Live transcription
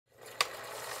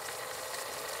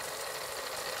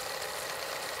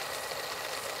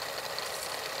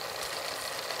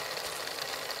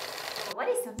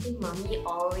something mommy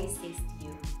always says to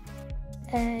you?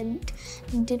 And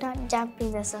do not jump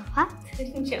in the sofa.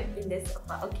 Jump in the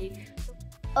sofa, okay.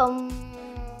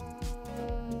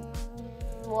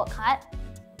 Work hard.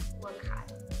 Work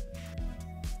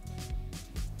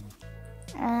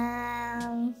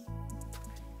hard.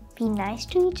 Be nice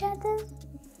to each other.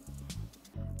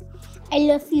 I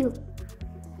love you.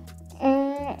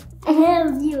 I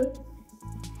love you.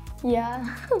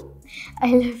 Yeah,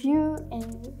 I love you,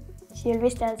 and she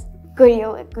always tells, go to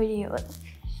your work, go to your work.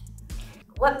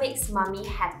 What makes mommy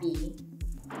happy?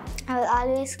 I'll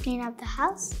always clean up the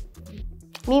house.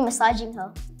 Me massaging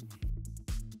her.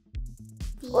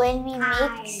 When we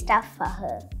make stuff for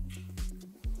her.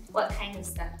 What kind of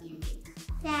stuff do you make?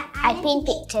 Yeah, I paint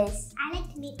pictures. I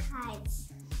like to make cards.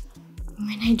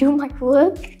 When I do my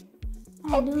work,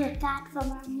 I do a card for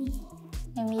mommy.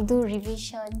 and we do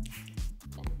revision.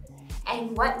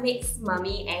 And what makes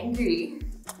mommy angry?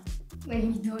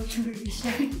 When we don't do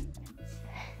revision.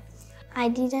 I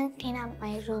didn't clean up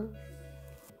my room.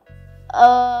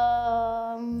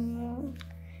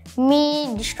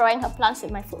 Me destroying her plants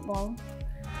with my football.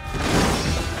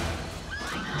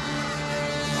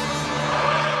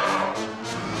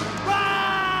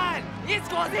 Run! It's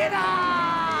Godzilla!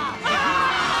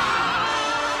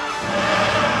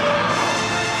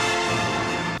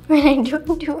 When I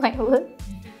don't do my work.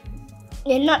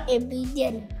 You're not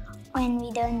obedient. When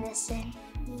we don't listen.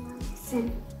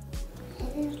 Listen.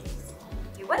 Okay,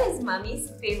 what is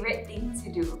mommy's favorite thing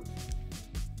to do?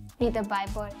 Read the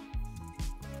Bible.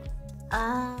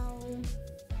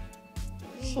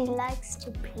 She likes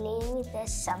to play with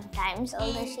us sometimes,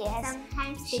 although she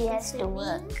has to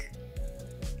work.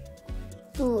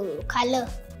 To color.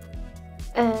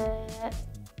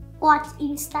 Watch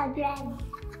Instagram.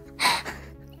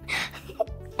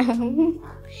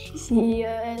 She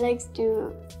likes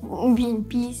to be in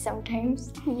peace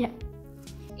sometimes. Yeah.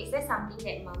 Is there something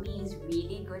that mommy is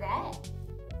really good at?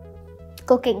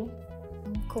 Cooking.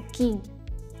 Cooking.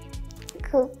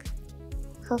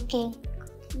 Cooking.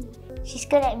 She's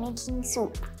good at making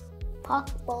soup. Pork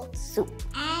bowl soup.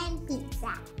 And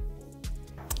pizza.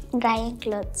 Drying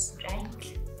clothes.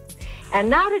 Right? And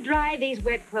now to dry these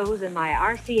wet clothes in my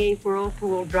RCA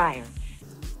Whirlpool dryer.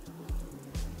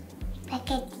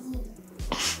 Spaghetti.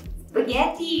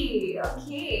 Spaghetti!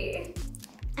 Okay.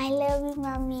 I love you,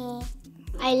 Mommy.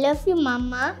 I love you,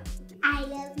 Mama. I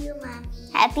love you, Mommy.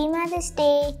 Happy Mother's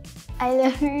Day. I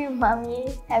love you,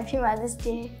 Mommy. Happy Mother's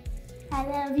Day. I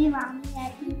love you, Mommy.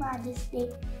 Happy Mother's Day.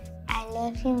 I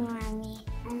love you, Mommy.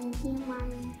 I love you,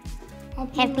 Mommy.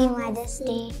 Happy Mother's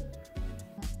Day.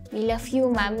 We love you,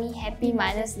 Mommy. Happy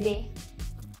Mother's Day.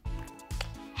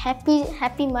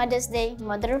 Happy Mother's Day,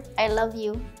 Mother. I love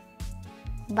you.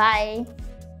 Bye.